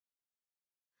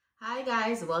Hi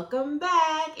guys, welcome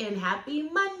back and happy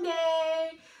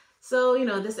Monday. So,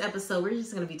 this episode, we're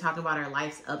just going to be talking about our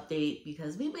life's update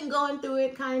because we've been going through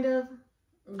it kind of.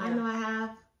 Yeah. I know I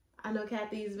have. I know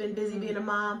Kathy's been busy being a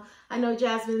mom. I know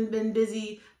Jasmine's been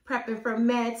busy prepping for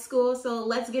med school. So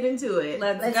let's get into it.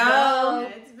 Let's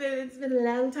go. It's been a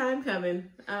long time coming.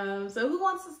 So who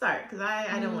wants to start? Because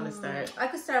I don't want to start. I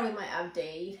could start with my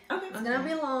update. Okay. It's going to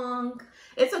be long.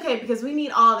 It's okay because we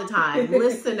need all the time.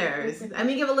 Listeners, let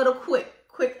me give a little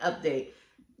quick update.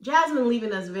 Jasmine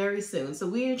leaving us very soon. So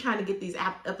we're trying to get these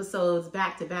episodes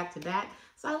back to back to back.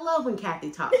 So I love when Kathy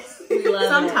talks. We love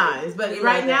sometimes, it. But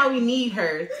right now we need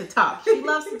her to talk. She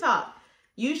loves to talk.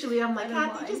 Usually I'm like,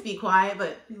 Kathy, just be quiet.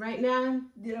 But right now,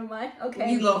 you don't mind?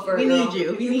 Okay. You go first. We need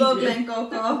you. You go,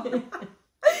 Blanco.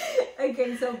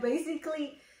 Okay, so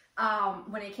basically,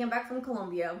 when I came back from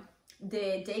Colombia,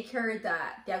 the daycare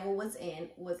that Diego was in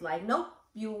was like, nope,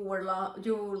 you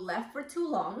left for too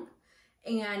long.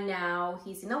 And now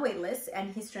he's in a wait list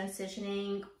and he's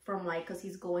transitioning from because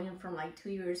he's going from 2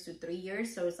 years to 3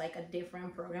 years. So it's like a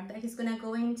different program that he's going to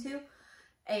go into.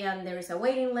 And there's a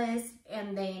waiting list.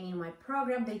 And then in my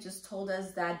program, they just told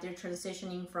us that they're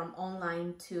transitioning from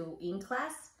online to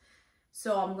in-class.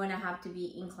 So I'm going to have to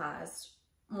be in class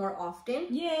more often.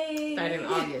 Yay! Starting in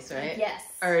August, right? Yes.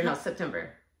 Or no,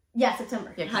 September. Yeah,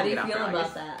 September. Yeah, how do you feel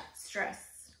about that? Stress.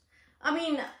 I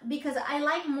mean, because I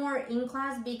like more in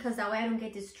class because that way I don't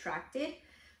get distracted.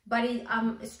 But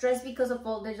I'm stressed because of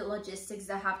all the logistics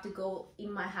that have to go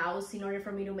in my house in order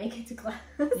for me to make it to class.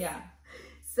 Yeah.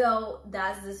 So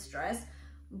that's the stress.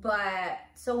 But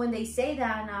so when they say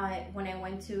that, and when I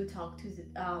went to talk to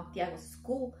Tiago's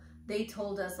school, they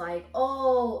told us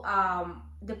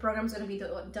the program's gonna be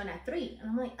done at 3,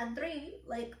 and I'm like, at 3?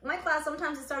 Like my class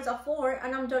sometimes it starts at 4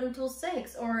 and I'm done until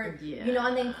 6, or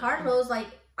and then Carlos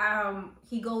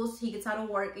he gets out of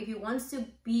work. If he wants to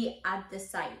be at the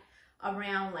site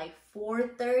around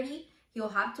 4:30, he'll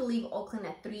have to leave Oakland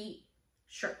at 3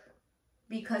 sharp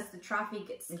because the traffic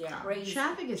gets crazy.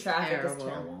 Traffic is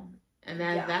terrible. And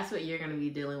that's what you're going to be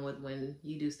dealing with when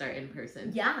you do start in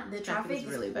person. Yeah, the traffic is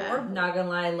really horrible. bad. Not gonna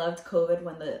lie, I loved COVID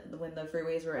when the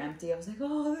freeways were empty. I was like,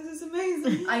 oh, this is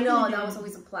amazing. I know, that was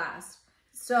always a blast.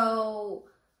 So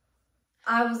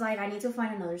I was like, I need to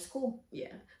find another school.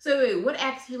 Yeah. So wait, what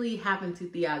actually happened to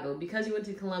Thiago? Because he went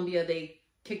to Colombia, they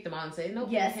kicked him out and said, nope,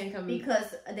 yes, you can't come.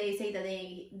 Because they say that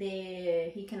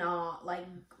he cannot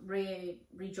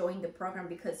rejoin the program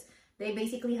because they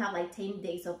basically have 10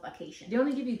 days of vacation. They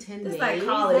only give you 10 days. It's like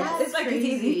college. It's like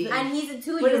crazy. And he's a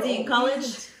 2-year-old. What is he in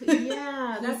college?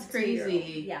 Yeah, that's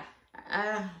crazy. Yeah.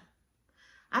 I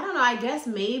don't know. I guess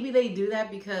maybe they do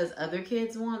that because other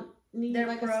kids need their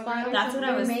a spot. That's what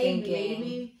I was thinking.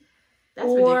 Maybe. That's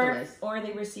ridiculous. Or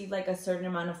they receive a certain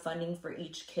amount of funding for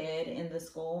each kid in the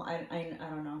school. I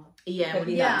don't know. Yeah, when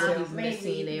he's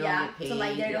missing, they don't get paid. So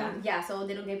so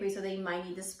they don't get paid, so they might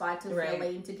need the spot to fill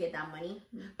in to get that money.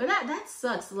 But that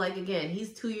sucks. Again,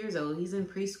 he's 2 years old. He's in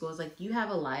preschool. It's like, you have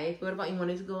a life. What about you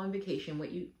wanted to go on vacation?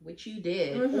 What you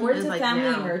did? Mm-hmm. Or it's a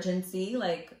family emergency,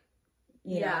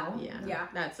 Yeah,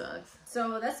 that sucks.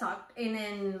 So that sucked, and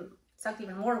then sucked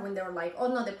even more when they were like, oh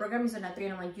no, the program is on at 3,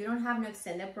 and I'm like, you don't have no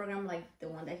extended program like the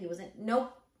one that he was in?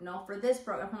 Nope, not for this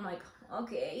program. I'm like,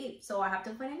 okay, so I have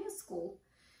to find a new school.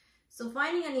 So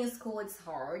finding a new school, it's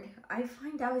hard. I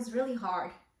find out it's really hard.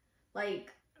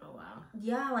 Oh wow.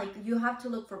 Yeah, you have to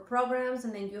look for programs,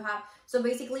 and then so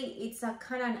basically it's a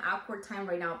kind of an awkward time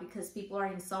right now because people are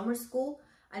in summer school,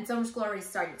 and summer school already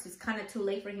started, so it's kind of too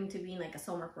late for him to be in a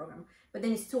summer program. But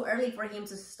then it's too early for him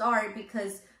to start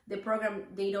because the program,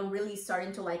 they don't really start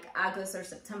until August or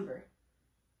September.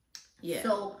 Yeah.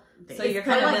 So you're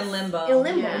kind of in limbo. In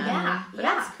limbo, yeah. But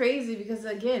that's crazy because,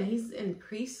 again, he's in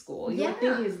preschool. You would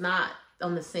think he's not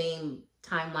on the same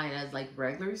timeline as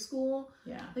regular school.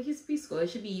 Yeah. He's preschool. It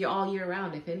should be all year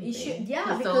round, if anything. It should,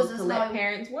 because to let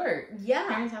parents work. Yeah.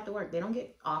 Parents have to work. They don't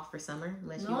get off for summer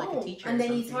unless you're a teacher. And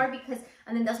then it's hard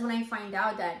and then that's when I find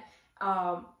out that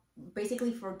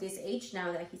basically for this age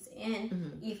now that he's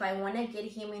in, if I want to get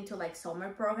him into summer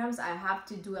programs, I have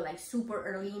to do it super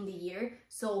early in the year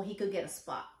so he could get a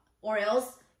spot, or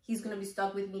else he's gonna be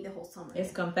stuck with me the whole summer.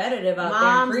 It's competitive out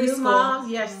there in preschool. New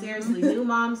moms, yes, seriously, new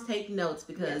moms take notes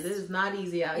because this is not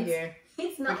easy out here.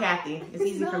 It's not for Kathy. It's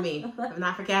easy for me, but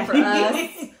not for Kathy. For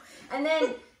us. And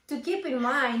then to keep in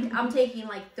mind, I'm taking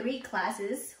 3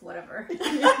 classes, whatever.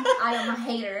 I am a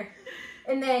hater.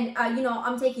 And then,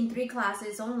 I'm taking 3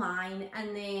 classes online,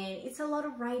 and then it's a lot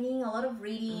of writing, a lot of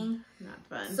reading. Not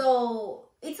fun. So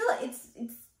it's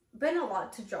been a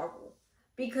lot to juggle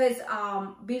because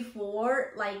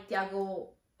before, Tiago,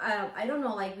 I don't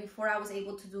know, like before I was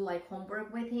able to do like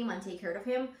homework with him and take care of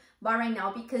him, but right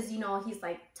now because you know he's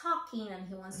like talking and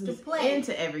he wants to play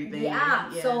into everything.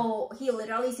 Yeah, so he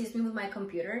literally sees me with my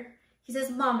computer. He says,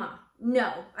 "Mama,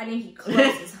 no," and then he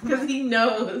closes because he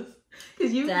knows.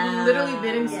 Because you've literally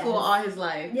been in school all his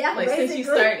life. Yeah, like basically.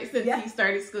 he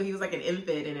started school, he was like an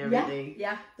infant and everything.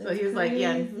 Yeah. So he was like,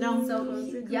 yeah, no. So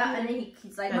yeah, and then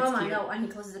he's like, That's "Mama, cute. no," and he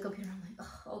closes the computer. I'm like,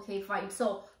 oh, okay, fine.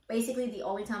 So basically, the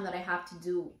only time that I have to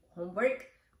do homework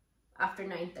after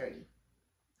 9:30.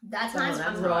 That's that's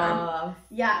I'm rough.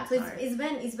 Yeah, That's so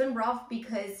it's been rough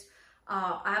because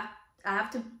I have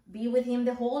to be with him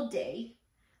the whole day,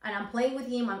 and I'm playing with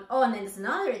him. And then there's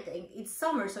another thing. It's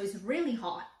summer, so it's really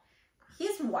hot.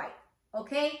 He's white,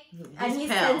 okay, and he's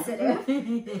sensitive,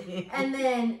 and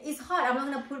then it's hot. I'm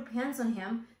not gonna put pants on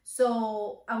him.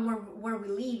 So where we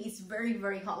live, it's very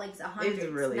very hot, like it's 100s, It's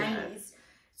really 90s. hot.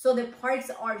 So the parts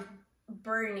are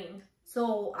burning.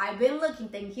 So I've been looking,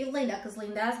 thank you Linda, because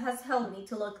Linda has helped me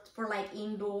to look for like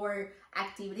indoor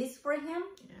activities for him.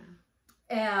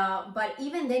 But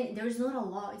even then there's not a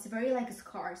lot. It's very like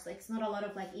scarce, like it's not a lot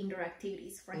of like indoor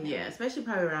activities for him. Yeah, especially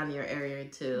probably around your area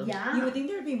too. Yeah, You would think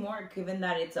there'd be more, given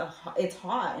that it's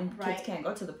hot and Right. kids can't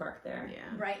go to the park there. Yeah.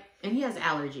 right. And he has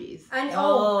allergies. And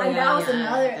Oh, that was yeah,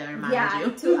 another that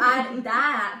reminds you. to add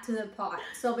that to the pot.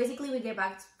 So basically we get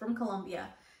back from Colombia,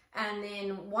 and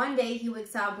then one day he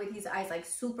wakes up with his eyes like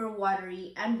super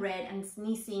watery and red and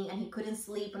sneezing, and he couldn't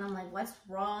sleep, and I'm like, what's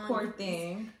wrong? Poor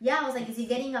thing. Yeah, I was like, is he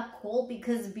getting a cold?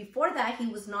 Because before that he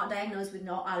was not diagnosed with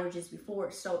no allergies before,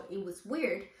 so it was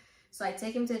weird. So I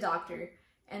take him to the doctor,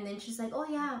 and then she's like, oh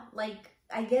yeah, like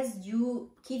I guess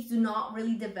kids do not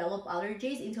really develop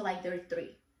allergies until like they're 3.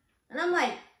 And I'm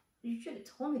like, you should have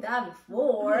told me that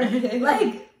before.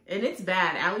 Like, And it's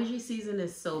bad. Allergy season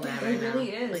is so bad right now. It really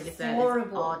is. Like it's at Horrible.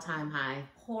 its all-time high.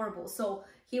 horrible. So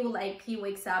he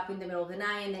wakes up in the middle of the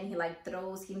night, and then he like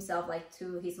throws himself like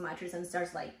to his mattress and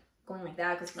starts like going like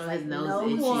that because he's like, His nose no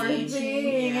itchy. more Poor thing.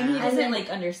 Yeah. And he And doesn't then- like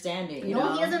understand it. You no,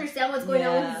 know? he doesn't understand what's going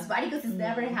on with Yeah. his body because it's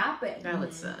never happened. That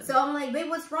would suck. So I'm like, babe,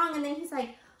 what's wrong? And then he's like,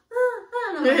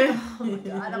 and I'm like, oh my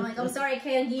god. I'm like, I'm sorry, I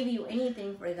can't give you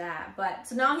anything for that. But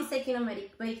so now he's taking a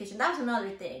medication. That's another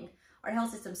thing. Our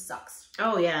health system sucks.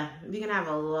 Oh yeah, we can have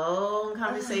a long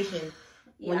conversation.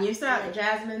 When you start, like-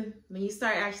 Jasmine, when you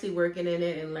start actually working in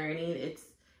it and learning, it's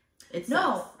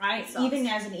No, It sucks. even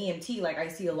as an EMT, like I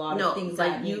see a lot no, of things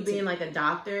like that you need being to... like a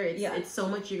doctor. Yeah. It's so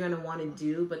much you're gonna want to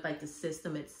do, but like the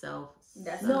system itself.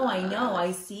 That's- No, I know.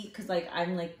 I see, because like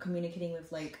I'm like communicating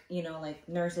with like, you know, like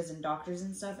nurses and doctors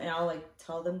and stuff, and I'll like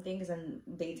tell them things and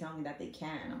they tell me that they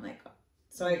can. I'm like,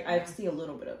 so I see a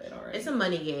little bit of it already. It's a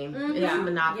money game. Mhm. It's Yeah. a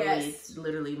monopoly. Yes. It's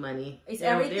literally money. It's they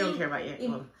don't everything. care about your.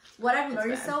 Well, What I've It's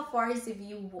learned bad. so far is if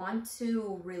you want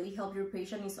to really help your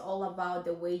patient, it's all about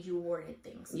the way you worded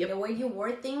things. Yep. The way you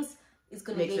word things is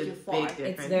going to makes get a you far. big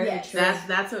difference. It's very Yes. true.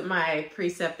 That's what my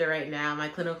preceptor right now, my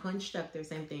clinical instructor,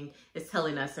 same thing, is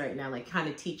telling us right now. Like, kind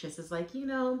of teach us. It's like, you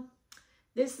know,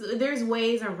 there's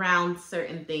ways around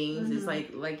certain things. It's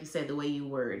like you said, the way you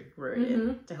word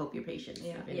it to help your patients.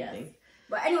 Yeah. If Yes. anything.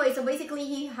 But anyway, so basically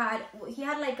he had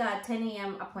like a 10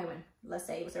 a.m. appointment. Let's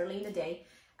say it was early in the day.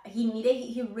 He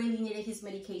really needed his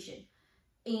medication,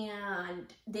 and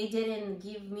they didn't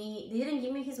give me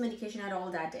his medication at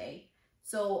all that day.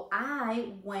 So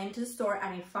I went to the store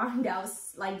and I found out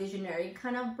like the generic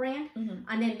kind of brand. Mhm.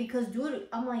 And then because dude,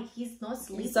 I'm like, he's not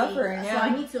sleeping. suffering,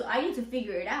 yeah. So I need to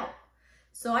figure it out.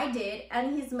 So I did, and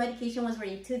his medication was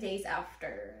ready 2 days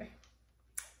after.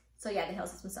 So yeah, the health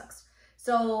system sucks.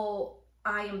 So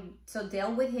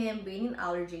dealt with him being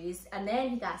allergies, and then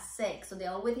he got sick. So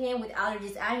dealt with him with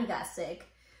allergies, and he got sick.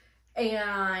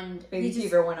 And Baby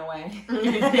fever went away.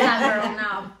 yeah, girl,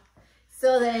 no.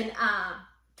 So then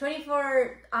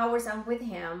 24 hours I'm with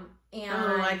him, and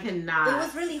Oh, I cannot. it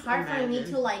was really hard for me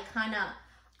imagine. to like kind of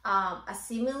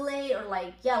assimilate or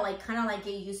like kind of like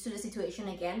get used to the situation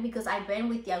again, because I've been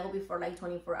with Diego before like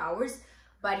 24 hours,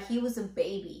 but he was a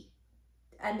baby,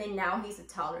 and then now he's a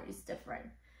toddler. It's different.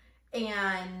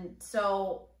 And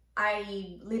so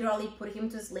I literally put him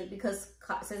to sleep, because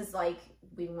since like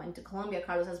we went to Colombia,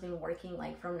 Carlos has been working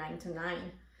like from 9 to 9,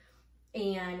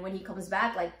 and when he comes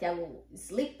back, like that will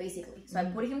sleep basically. So I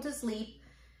put him to sleep,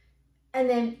 and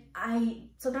then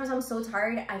sometimes I'm so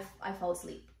tired I fall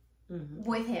asleep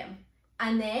with him,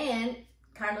 and then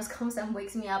Carlos comes and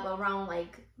wakes me up around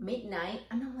like midnight,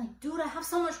 and I'm like, dude, I have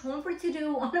so much homework to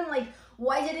do. And I'm like,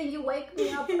 why didn't you wake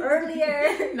me up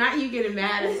earlier? Not you getting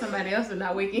mad at somebody else for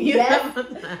not waking you Yes. up.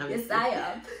 Yes, I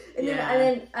am. And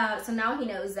then so now he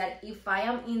knows that if I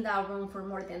am in that room for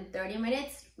more than 30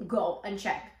 minutes, go and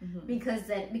check, because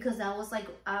that was like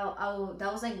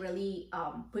that was like really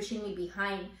pushing me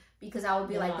behind, because I would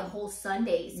be like the whole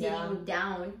Sunday sitting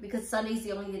down, because Sunday's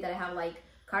the only day that I have like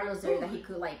Carlos there that he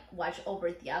could like watch over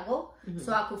Thiago,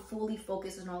 so I could fully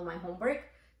focus on all my homework.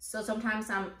 So sometimes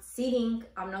I'm sitting,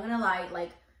 I'm not gonna lie,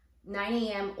 like 9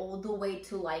 a.m. all the way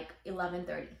to like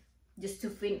 11:30, just to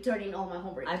turn in all my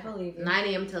homework. I believe you. 9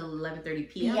 a.m. to 11:30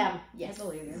 p.m. Yeah, yes. I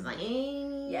believe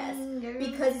you. Yes,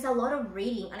 because it's a lot of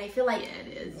reading, and I feel like it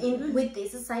is. With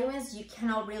these assignments, you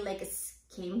cannot really like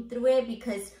skim through it,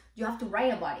 because you have to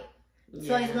write about it.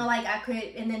 So it's not like I could,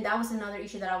 and then that was another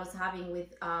issue that I was having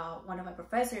with one of my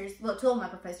professors, well, two of my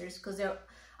professors, because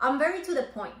I'm very to the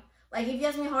point. Like, if you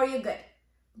ask me how are you, good.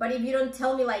 But if you don't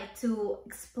tell me like to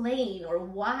explain or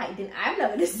why, then I'm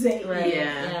not gonna say Right.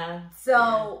 it.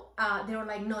 So they were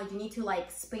like, no, you need to like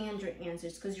expand your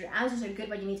answers, because your answers are good,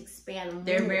 but you need to expand more.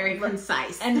 They're very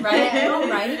concise. And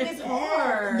writing is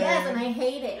hard. Yes, and I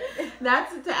hate it.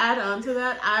 That's to add on to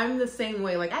that. I'm the same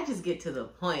way. Like, I just get to the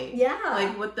point. Yeah.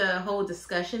 Like with the whole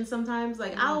discussion, sometimes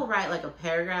like I'll write like a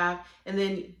paragraph, and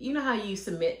then you know how you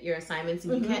submit your assignments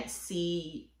and you can't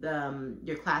see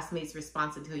your classmates'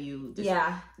 response until you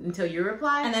until you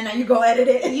reply, and then now you go edit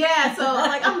it. Yeah, so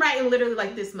like I'm writing literally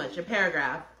like this much, a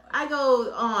paragraph. I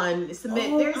go on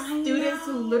submit. There's students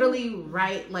who literally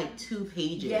write like 2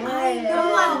 pages. Yes. I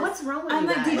know. Like, what's wrong with you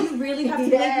guys? Did you really have to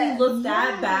make me look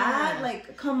that bad?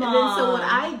 Like, come on. And then so what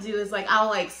I do is like I'll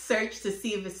like search to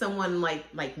see if it's someone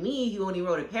like me who only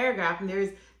wrote a paragraph, and there's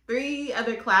 3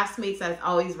 other classmates that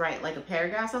always write like a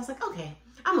paragraph. So I was like, okay,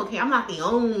 I'm okay. I'm not the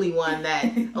only one that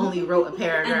only wrote a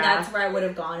paragraph. And that's where I would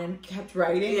have gone and kept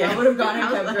writing. Yeah. I would have gone and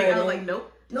kept writing. I was like, nope.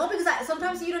 No, because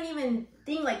sometimes you don't even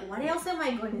think like, what else am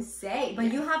I going to say?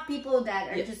 But you have people that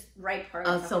are just write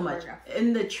paragraphs. So much.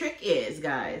 And the trick is,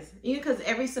 guys, because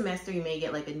every semester you may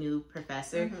get like a new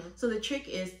professor. So the trick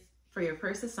is for your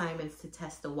first assignments to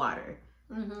test the water.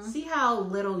 See how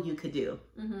little you could do.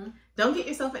 Don't get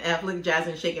yourself an F. Look,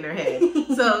 Jasmine shaking her head.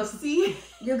 So see,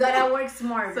 you gotta work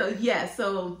smart. So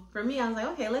so for me, I was like,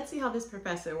 okay, let's see how this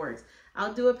professor works.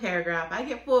 I'll do a paragraph. I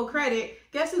get full credit.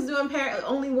 Guess who's doing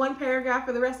only 1 paragraph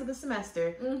for the rest of the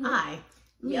semester?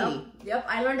 Me. Yep.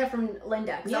 I learned that from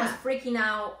Linda, because I was Yeah. freaking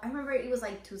out. I remember it was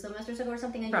like 2 semesters ago or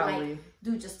something, and you're like,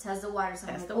 dude, just test the water. So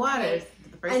Test like, the waters.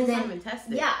 The first and assignment, test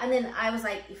it. Yeah, and then I was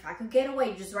like, if I could get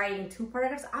away just writing 2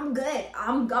 paragraphs, I'm good.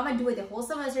 I'm gonna do it the whole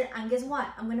semester, and guess what?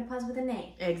 I'm gonna pass with an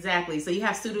A. Exactly. So you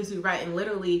have students who write in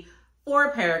literally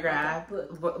 4 paragraphs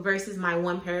versus my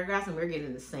 1 paragraph, and we're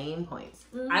getting the same points.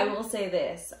 I will say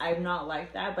this. I'm not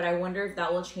like that, but I wonder if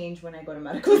that will change when I go to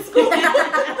medical school.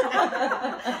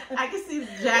 I can see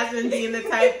Jasmine being the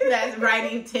type that's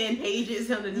writing 10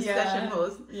 pages on the discussion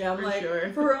post. Yeah, I'm for like,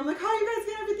 sure. I'm like, how you guys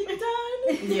get everything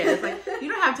done? Yeah, it's like, you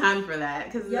don't have time for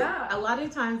that. Because a lot of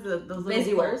times those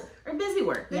busy work. are busy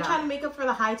work. They're trying to make up for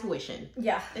the high tuition.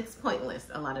 Yeah. It's pointless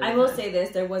a lot of the I time. will say this.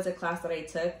 There was a class that I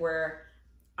took where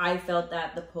I felt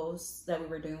that the posts that we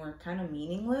were doing were kind of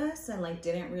meaningless and like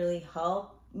didn't really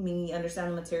help me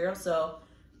understand the material. So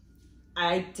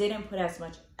I didn't put as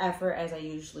much effort as I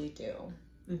usually do.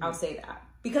 I'll say that.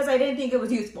 Because I didn't think it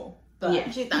was useful. But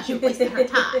yeah, she thought she was wasting her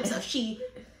time. So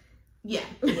yeah.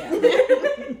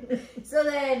 So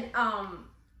then,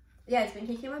 it's been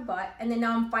kicking my butt. And then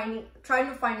now I'm trying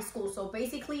to find a school. So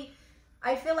basically,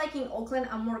 I feel like in Oakland,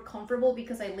 I'm more comfortable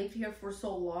because I lived here for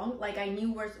so long. Like, I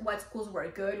knew what schools were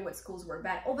good, what schools were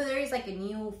bad. Over there is like a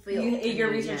new field. You're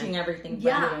researching everything.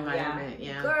 Yeah.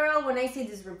 Environment, Girl, when I see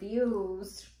these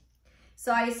reviews.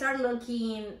 So I started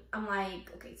looking. I'm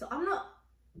like, okay, so I'm not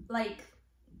like...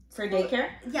 For daycare?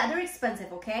 Yeah, they're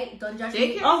expensive, okay? Don't judge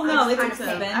daycare? me. Oh, no, it's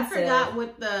expensive. I forgot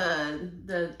what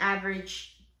the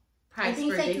average price I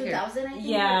think for it's like daycare. 2,000, I think.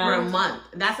 Yeah. For a month.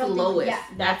 That's the Something, lowest. yeah.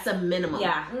 That's the minimum.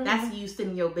 Yeah. That's you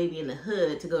sending your baby in the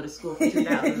hood to go to school for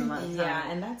 2,000 a month.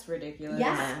 Yeah, and that's ridiculous.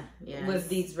 Yeah. With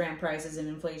these rent prices and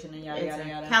inflation and yada, yada,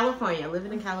 yada. California.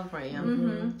 Living in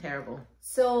California. Terrible.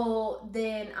 So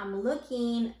then I'm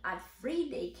looking at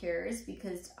free daycares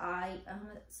because I am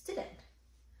a student.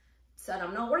 So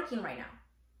I'm not working right now.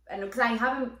 And because I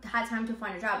haven't had time to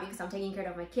find a job because I'm taking care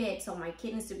of my kid. So my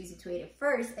kid needs to be situated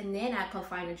first, and then I can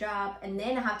find a job, and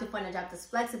then I have to find a job that's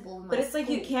flexible. But it's like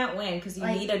you can't win because you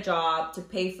need a job to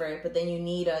pay for it, but then you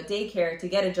need a daycare to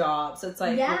get a job. So it's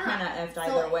like you're kind of effed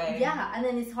either way. Yeah, and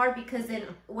then it's hard because then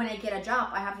when I get a job,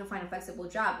 I have to find a flexible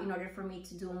job in order for me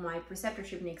to do my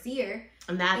preceptorship next year.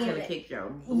 And that's going to kick your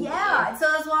booty. Yeah,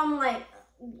 so that's why I'm like,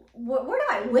 where do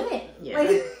I win? Yeah.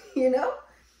 Like, you know?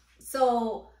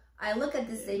 So I look at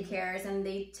these daycares and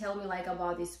they tell me like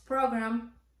about this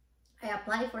program. I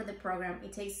applied for the program.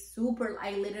 It takes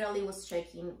I literally was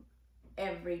checking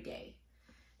every day.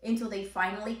 until they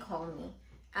finally called me.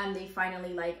 And they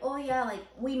finally like, oh yeah, like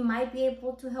we might be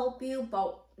able to help you,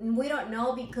 but we don't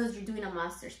know because you're doing a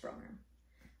master's program.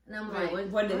 And I'm like,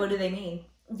 what do they mean?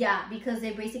 Yeah, because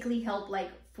they basically help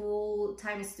like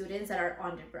full-time students that are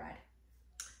undergrad.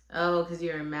 Oh, because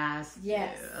you're a math.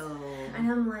 Yes. Oh.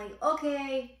 And I'm like,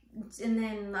 okay. And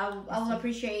then I will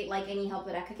appreciate like any help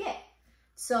that I could get.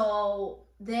 So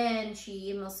then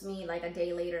she emails me like a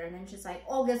day later, and then she's like,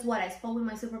 oh, guess what? I spoke with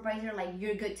my supervisor, like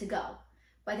you're good to go.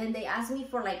 But then they asked me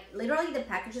for like, literally the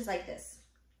package is like this.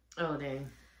 Oh, dang.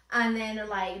 And then they're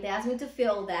like, they asked me to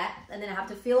fill that, and then I have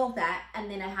to fill all that, and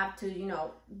then I have to, you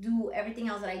know, do everything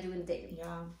else that I do in daily.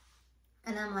 Yeah.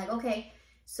 And I'm like, okay.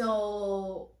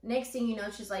 So next thing you know,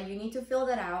 she's like, you need to fill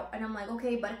that out. And I'm like,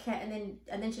 okay, but I can't.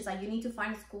 And then she's like, you need to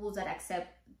find schools that accept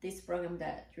this program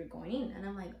that you're going in. And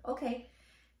I'm like, okay.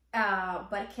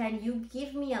 But can you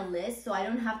give me a list so I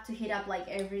don't have to hit up like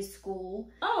every school?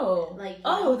 Oh, like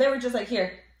they were just like,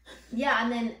 here. Yeah,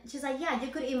 and then she's like, yeah, you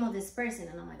could email this person.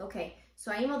 And I'm like, okay.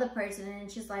 So I emailed the person,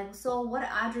 and she's like, so what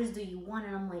address do you want?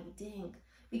 And I'm like, dang,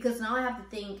 because now I have to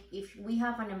think, if we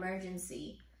have an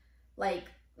emergency, like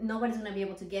nobody's gonna be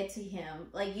able to get to him.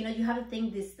 Like, you know, you have to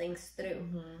think these things through.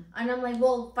 Mm-hmm. And I'm like,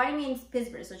 well, find me in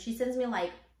Pittsburgh. So she sends me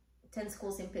like 10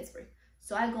 schools in Pittsburgh.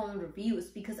 So I go on reviews,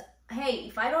 because hey,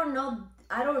 if I don't know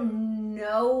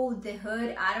the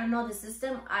hood, I don't know the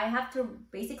system, I have to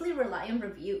basically rely on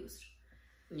reviews.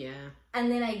 Yeah.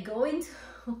 And then I go into,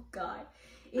 oh God,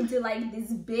 into like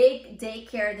this big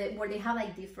daycare where they have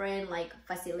like different like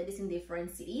facilities in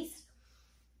different cities.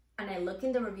 And I look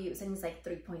in the reviews, and it's like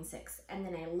 3.6. And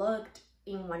then I looked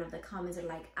in one of the comments, and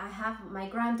like, my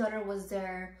granddaughter was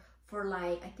there for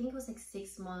like, I think it was like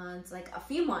 6 months, like a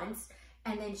few months.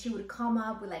 And then she would come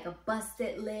up with like a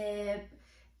busted lip,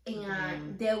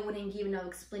 and they wouldn't give no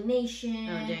explanation.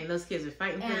 Oh dang, those kids are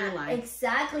fighting for their life.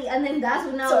 Exactly. And then that's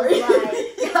when I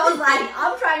was like,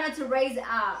 I'm trying not to raise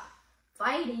a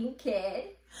fighting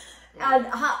kid. And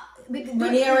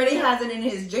when he already has it in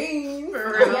his genes.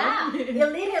 Yeah. It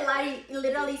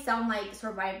literally sounds like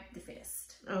survive the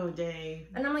fittest. Oh dang.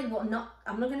 And I'm like, well, no,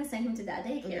 I'm not gonna send him to that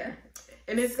daycare. Yeah.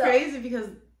 And it's crazy because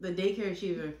the daycare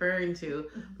she's referring to,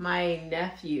 my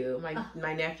nephew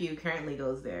currently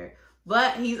goes there,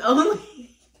 but he's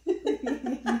only it's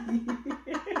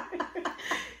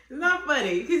not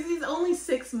funny because he's only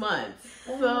 6 months.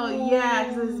 So yeah,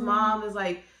 because his mom is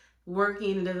like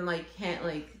working and doesn't like can't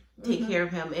like take care of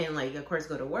him and like of course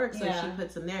go to work. So she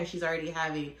puts him there, and she's already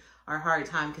having a hard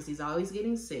time because he's always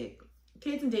getting sick.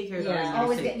 Kids in daycare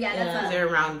always get sick. That's they're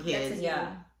around kids.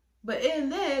 But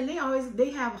and then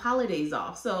they have holidays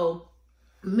off. So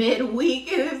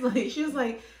midweek, and it's like she was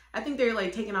like, I think they're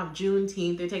like taking off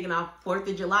Juneteenth, they're taking off 4th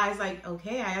of July. It's like,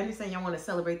 okay, I understand y'all want to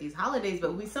celebrate these holidays,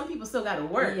 but some people still got to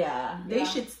work. They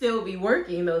should still be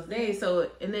working those days.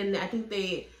 So and then I think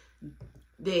the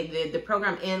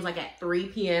program ends like at 3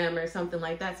 p.m. or something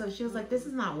like that. So she was like, this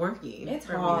is not working. It's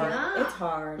hard. It's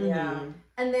hard.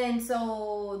 And then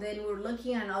we're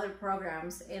looking at other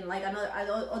programs in like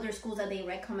other schools that they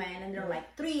recommend, and they're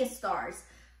like 3 stars.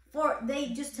 They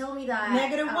just tell me that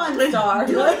 -1 star.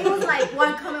 It was like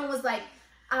one comment was like,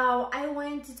 I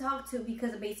went to talk to,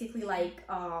 because basically like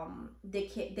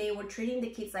they were treating the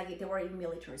kids like they were in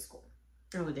military school.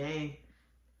 Oh dang.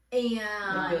 And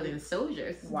they're building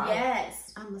soldiers. Wow.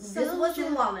 Yes. This was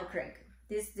in Walnut Creek.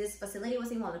 This facility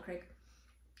was in Walnut Creek.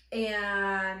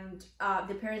 And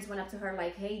the parents went up to her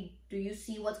like, hey, do you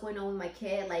see what's going on with my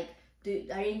kid? Like,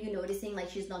 aren't you noticing like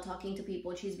she's not talking to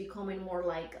people? She's becoming more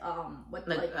like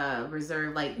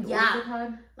reserved, like yeah, what is it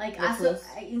called? Like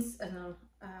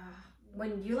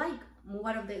when you like move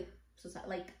out of the society,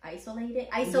 like isolate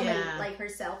like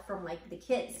herself from like the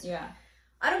kids. Yeah,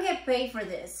 I don't get paid for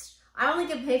this. I only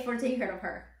get paid for taking care of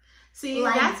her. See,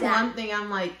 like that's one thing I'm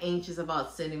like anxious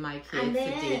about sending my kids to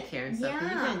daycare and stuff. You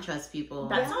can't trust people.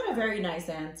 That's not a very nice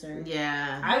answer.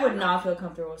 Yeah, I would not feel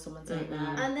comfortable with someone saying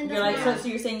that. And then you're like, so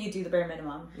you're saying you do the bare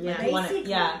minimum. Yeah,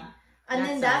 basically. And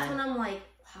then that's when I'm like,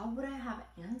 how would I have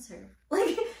an answer?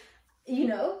 Like, you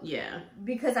know? Yeah.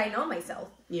 Because I know myself.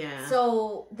 Yeah.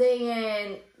 So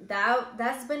then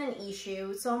that's been an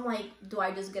issue. So I'm like, do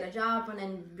I just get a job and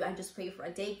then I just pay for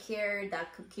a daycare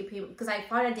that could keep him? Because I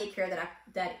found a daycare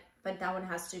but that one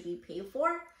has to be paid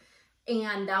for.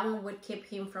 And that one would keep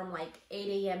him from like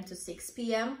 8 a.m. to 6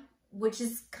 p.m., which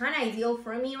is kind of ideal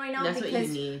for me right now. That's because what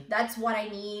you need. That's what I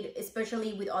need,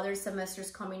 especially with other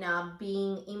semesters coming up,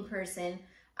 being in person.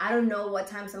 I don't know what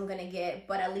times I'm going to get,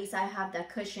 but at least I have that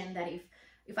cushion that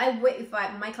if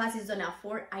my class is done at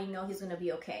 4, I know he's going to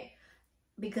be okay.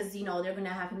 Because, you know, they're going to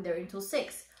have him there until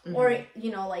 6. Mm-hmm. Or,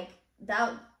 you know, like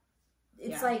that,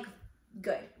 it's like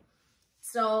good.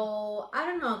 So I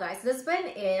don't know, guys. That's been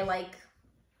it. Like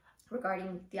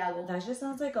regarding Thiago. That just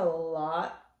sounds like a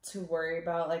lot to worry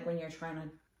about, like when you're trying to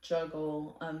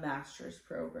juggle a master's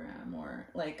program, or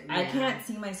like I can't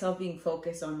see myself being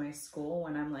focused on my school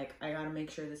when I'm like, I gotta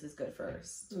make sure this is good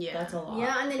first. Yeah, that's a lot.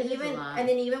 Yeah, and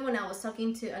then even when I was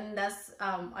talking to, and that's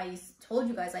I told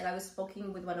you guys, like I was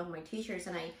speaking with one of my teachers,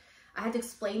 and I had to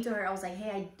explain to her. I was like,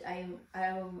 hey,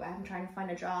 I'm trying to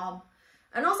find a job,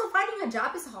 and also finding a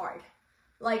job is hard.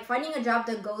 Like finding a job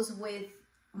that goes with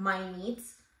my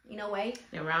needs. In a way,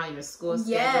 around your school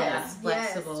schedule, that's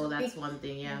flexible. That's one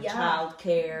thing. Yeah,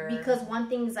 childcare. Because one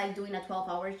thing is like doing a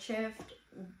 12-hour shift,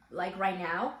 like right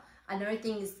now. Another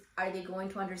thing is, are they going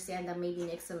to understand that maybe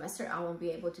next semester I won't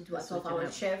be able to do a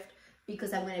 12-hour shift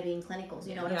because I'm going to be in clinicals?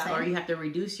 You know what I'm saying? Or you have to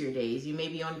reduce your days. You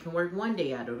maybe only can work 1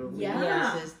 day out of the week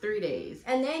versus 3 days.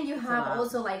 And then you have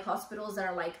also like hospitals that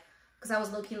are like, because I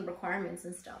was looking at requirements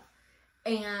and stuff,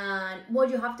 and well,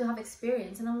 you have to have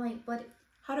experience, and I'm like, but.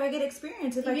 How do I get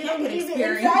experience if I can't get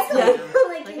experience? Exactly.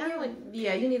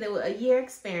 You need a year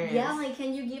experience. Yeah, like,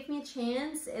 can you give me a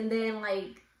chance? And then,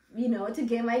 like, you know, to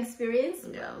get my experience.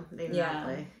 No, they not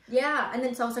play. Yeah, and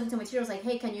then so I was talking to my teacher. I was like,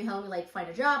 hey, can you help me, like, find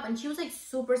a job? And she was, like,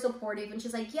 super supportive. And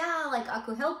she's like, yeah, like, I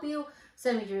could help you.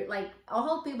 Send me your, like, I'll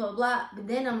help you, blah, blah. But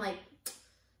then I'm like,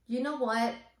 you know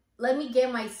what? Let me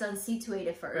get my son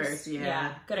situated first.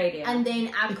 Yeah, good idea. And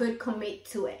then I could commit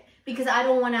to it. Because I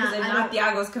don't want to. Because then now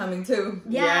Thiago's coming too.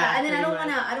 Yeah, and then I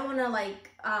don't want to like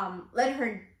let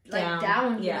her like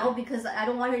down, you know, because I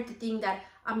don't want her to think that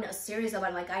I'm not serious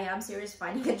about it. Like I am serious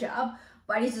finding a job,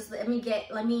 but it's just let me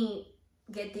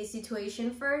get this situation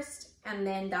first, and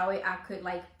then that way I could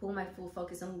like put my full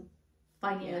focus on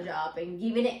finding a job and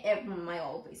giving it my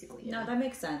all, basically. No, that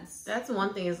makes sense. That's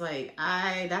one thing. Is like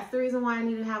that's the reason why I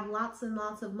need to have lots and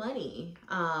lots of money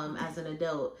as an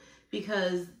adult,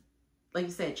 because. Like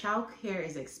you said, childcare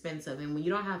is expensive, and when you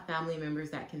don't have family members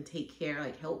that can take care,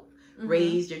 like help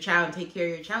raise your child and take care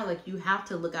of your child, like you have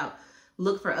to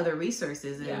look for other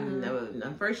resources, and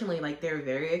unfortunately, like they're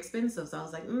very expensive. So I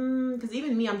was like, because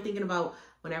even me, I'm thinking about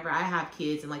whenever I have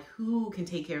kids and like who can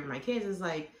take care of my kids. It's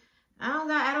like I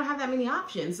don't have that many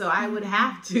options, so I would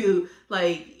have to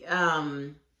like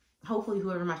hopefully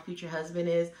whoever my future husband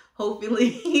is,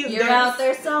 hopefully you're out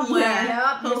there somewhere.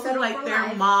 Yeah, hopefully like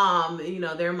their mom, you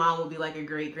know, their mom will be like a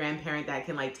great grandparent that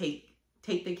can like take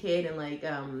the kid and like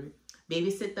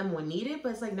babysit them when needed.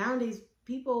 But it's like nowadays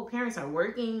parents are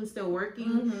still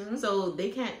working, so they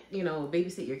can't, you know,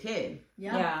 babysit your kid.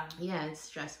 Yeah, it's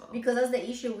stressful. Because that's the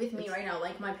issue with me right now.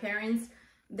 Like my parents,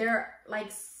 they're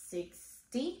like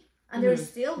 60 and they're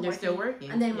still working.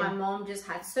 And then my mom just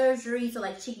had surgery, so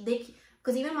like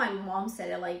because even my mom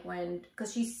said it, like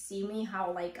because she see me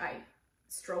how like I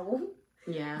struggle.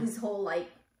 Yeah. This whole like,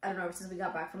 I don't know, since we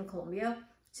got back from Colombia,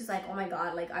 she's like, oh my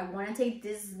God, like I want to take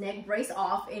this neck brace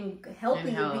off and help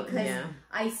you because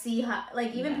I see how,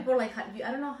 like even people are like,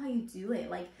 I don't know how you do it.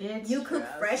 Like you cook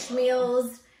fresh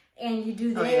meals and you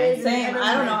do this. Same.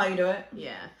 I don't know how you do it.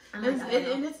 Yeah. And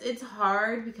it's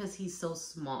hard because he's so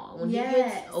small. When he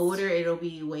gets older, it'll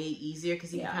be way easier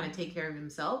because he can kind of take care of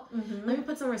himself. Let me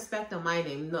put some respect on my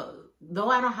name. No, though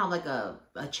I don't have like a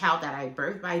child that I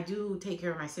birthed, but I do take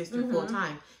care of my sister full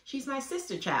time. She's my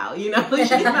sister child, you know.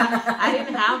 I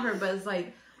didn't have her, but it's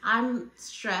like I'm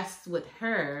stressed with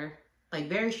her, like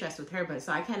very stressed with her. But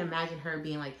so I can't imagine her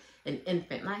being like an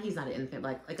infant. He's not an infant,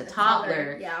 but like a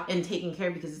toddler, and taking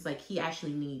care, because it's like he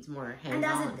actually needs more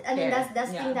hands-on. And that's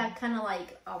the thing that kind of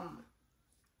like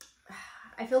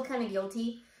I feel kind of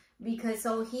guilty because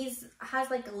so has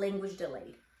like a language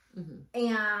delayed,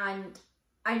 and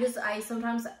I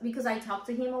sometimes, because I talk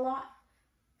to him a lot,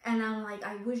 and I'm like,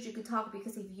 I wish you could talk,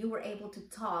 because if you were able to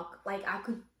talk, like I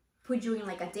could put you in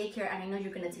like a daycare and I know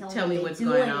you're gonna tell me what's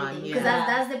going on. Because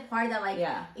that's the part that like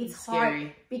it's hard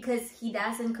scary. Because he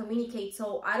doesn't communicate.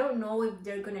 So I don't know if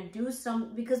they're gonna do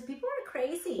some, because people are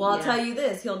crazy. Well, I'll tell you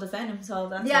this, he'll defend himself.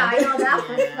 That's I know that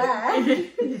for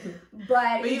fact.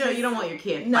 But you know, you don't want your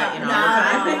kid fighting all the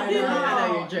time. I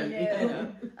know you're joking. Yeah.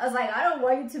 I was like, I don't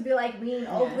want you to be like me in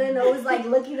Oakland, always like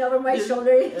looking over my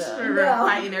shoulder.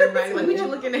 Fighting everybody. Like, what you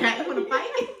looking at? You want to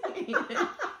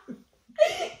fight?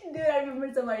 Dude, I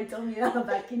remember somebody told me that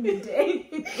back in the day.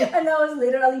 And I was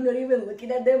literally not even looking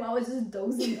at them. I was just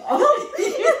dozing off.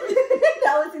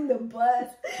 That was in the bus.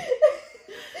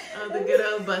 Oh, the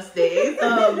good old bus days.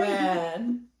 Oh,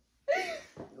 man.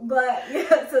 But,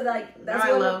 yeah, so, like, that's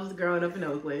what I love growing up in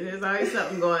Oakland. There's always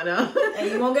something going on. And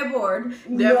you won't get bored.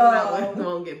 Definitely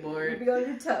won't get bored. You'll be on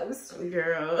your toast.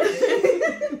 Girl.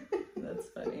 That's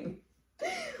funny.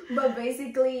 But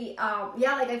basically,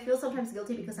 like I feel sometimes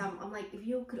guilty because I'm like, if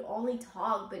you could only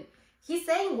talk, but he's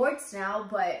saying words now,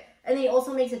 and it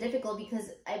also makes it difficult because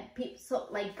so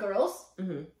like girls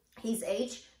his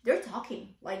age, they're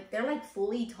talking, like they're like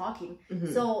fully talking.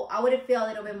 So I would feel a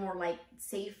little bit more like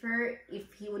safer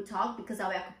if he would talk, because that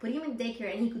way I could put him in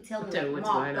daycare and he could tell me like, what's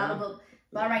Mom, going blah, on. blah, blah.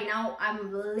 But right now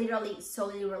I'm literally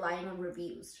solely relying on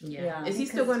reviews. Is he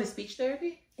still going to speech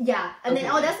therapy? Yeah, and then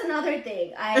that's another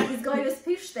thing. He's going to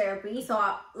speech therapy,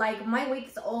 so like my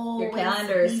week's always your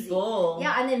calendar is busy. full.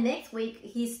 Yeah, and then next week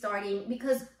he's starting,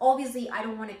 because obviously I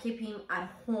don't want to keep him at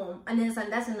home, and then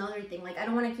that's another thing. Like I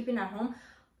don't want to keep him at home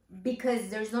because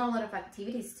there's not a lot of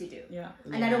activities to do.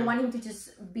 And I don't want him to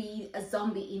just be a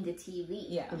zombie in the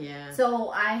TV. So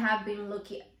I have been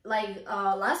looking, like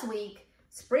last week,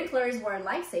 sprinklers were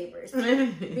lifesavers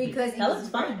because it was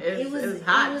fun. It was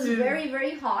hot. It was very,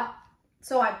 very hot.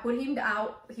 So I put him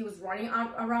out. He was running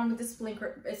around with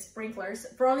the sprinklers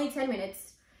for only 10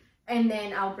 minutes. And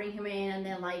then I'll bring him in, and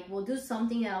then like we'll do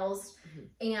something else.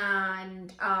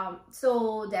 And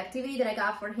so the activity that I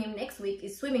got for him next week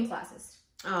is swimming classes.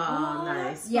 Oh,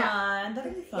 nice. Yeah,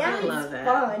 that'd be fun. Yeah, I love that.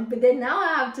 Fun. But then now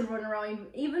I have to run around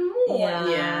even more.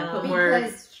 Put more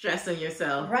stress on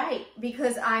yourself. Right,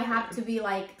 because I have to be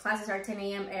like, classes are 10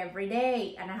 a.m. every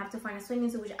day, and I have to find a swimming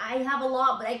suit, which I have a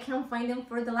lot, but I can't find them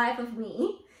for the life of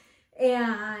me.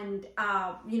 And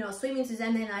you know, swimming suits,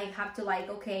 and then I have to like,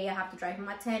 okay, I have to drive him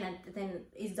at 10, and then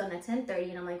it's done at 10:30,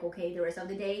 and I'm like, okay, the rest of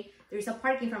the day there's a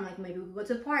parking from, like maybe we could go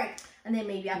to the park, and then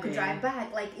maybe I could drive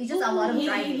back. Like it's just a lot of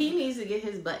driving. He needs to get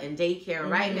his butt in daycare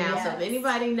right now. So if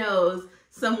anybody knows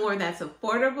somewhere that's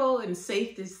affordable and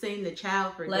safe to send the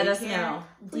child for let daycare, us know.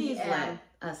 Please let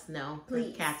us know,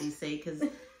 please. For Kathy's sake, because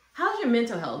how's your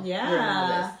mental health?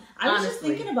 I was just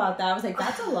thinking about that. I was like,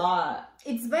 that's a lot.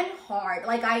 It's been hard.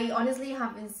 Like I honestly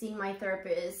haven't seen my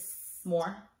therapist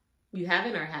more. You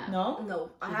haven't or have? No,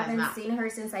 I haven't seen her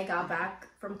since I got back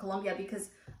from Colombia, because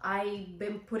I've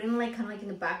been putting like kind of like in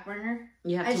the back burner.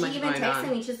 You have and too much she even going texted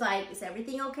on. me. She's like, "Is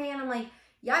everything okay?" And I'm like,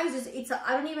 "Yeah,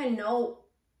 I don't even know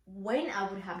when I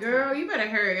would have." Girl, you better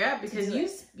hurry up, because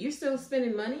you still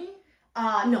spending money.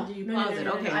 No. Did you pause it?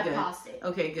 Okay, I good. paused it.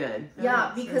 Okay, good.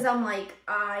 Yeah, because I'm like,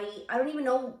 I don't even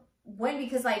know when,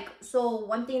 because like, so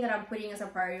one thing that I'm putting as a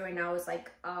priority right now is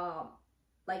like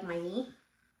my knee.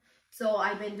 So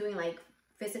I've been doing like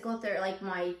physical therapy, like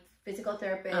my physical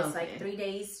therapist, like 3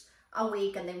 days a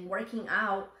week, and then working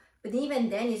out. But even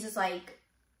then, it's just like,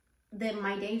 then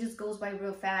my day just goes by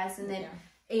real fast, and then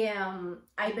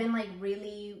I've been like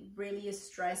really, really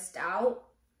stressed out,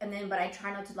 and then but I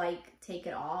try not to like take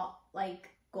it off, like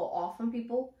go off on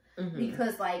people.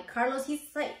 Because like Carlos, he's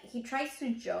like, he tries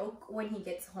to joke when he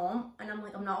gets home, and I'm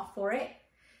like, I'm not for it,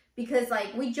 because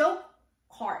like we joke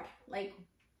hard, like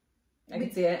I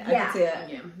can see it. I can see it.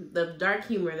 Yeah, the dark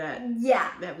humor that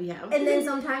we have. And then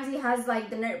sometimes he has like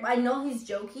the nerve. I know he's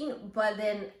joking, but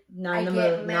then I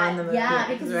get mad. Yeah,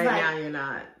 because right like, now you're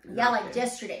not. Yeah, like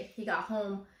yesterday he got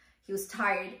home, he was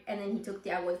tired, and then he took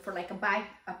Tiago for like a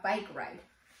bike ride.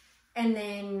 And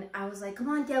then I was like, come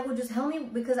on, Tiago, just help me,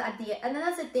 because at the end, and then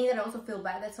that's the thing that I also feel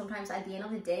bad, that sometimes at the end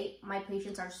of the day, my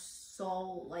patients are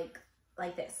so like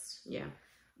this. Yeah.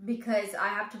 Because I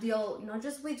have to deal not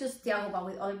just with Tiago, but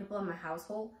with other people in my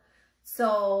household.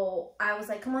 So I was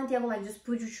like, come on, Tiago, like just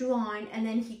put your shoe on. And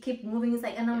then he kept moving. He's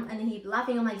like, and then he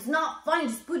laughing. I'm like, it's not funny,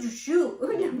 just put your shoe.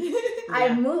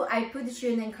 I put the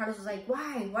shoe, and then Carlos was like,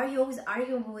 why are you always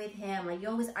arguing with him? Like, you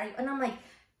always argue. And I'm like,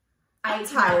 I'm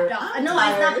tired. It's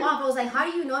not off. I was like, how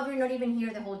do you know if you're not even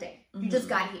here the whole day? You just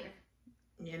got here.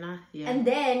 You're not. Yeah. And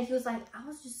then he was like, I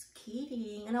was just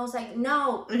kidding. And I was like,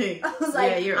 no. I was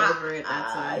like, yeah, you're over it.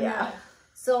 That's why. Yeah.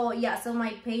 So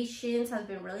my patience has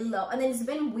been really low. And then it's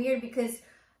been weird because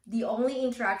the only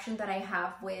interaction that I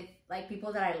have with like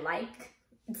people that I like,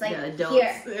 it's like the adults.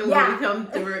 Here. And when we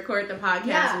come to record the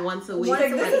podcast once a week.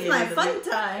 This is my fun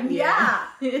time. Yeah.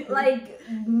 Like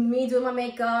me doing my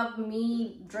makeup,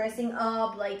 me dressing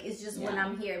up, like it's just when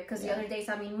I'm here. Because the other days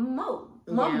I'm in mom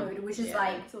mood, which is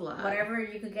like whatever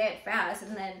you could get fast.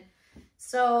 And then,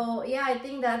 so yeah, I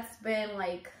think that's been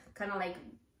like kind of like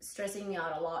stressing me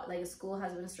out a lot. Like school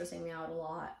has been stressing me out a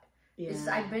lot. Yeah.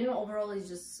 I've been overall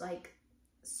just like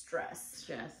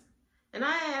stress. And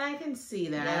I can see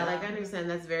that. I understand.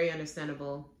 That's very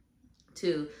understandable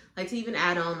too. Like to even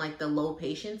add on like the low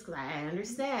patience, because I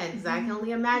understand, because I can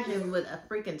only imagine with a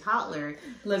freaking toddler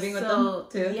living with them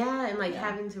too. Yeah, and like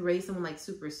having to raise someone like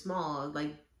super small.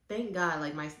 Like thank God,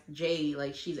 like my Jay,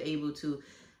 like she's able to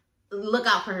look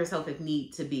out for herself if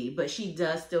need to be, but she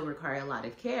does still require a lot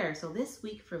of care. So this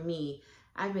week for me,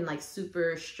 I've been like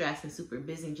super stressed and super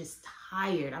busy and just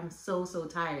tired. I'm so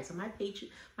tired. So my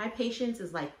patience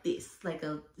is like this, like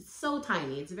it's so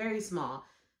tiny. It's very small.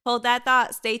 Hold that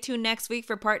thought. Stay tuned next week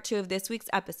for part 2 of this week's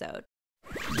episode.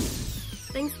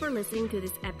 Thanks for listening to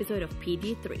this episode of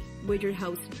PD3 with your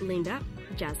hosts Linda,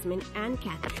 Jasmine, and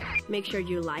Kathy. Make sure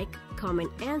you like, comment,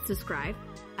 and subscribe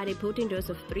at a potent dose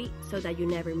of 3 so that you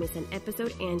never miss an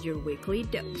episode and your weekly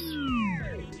dose.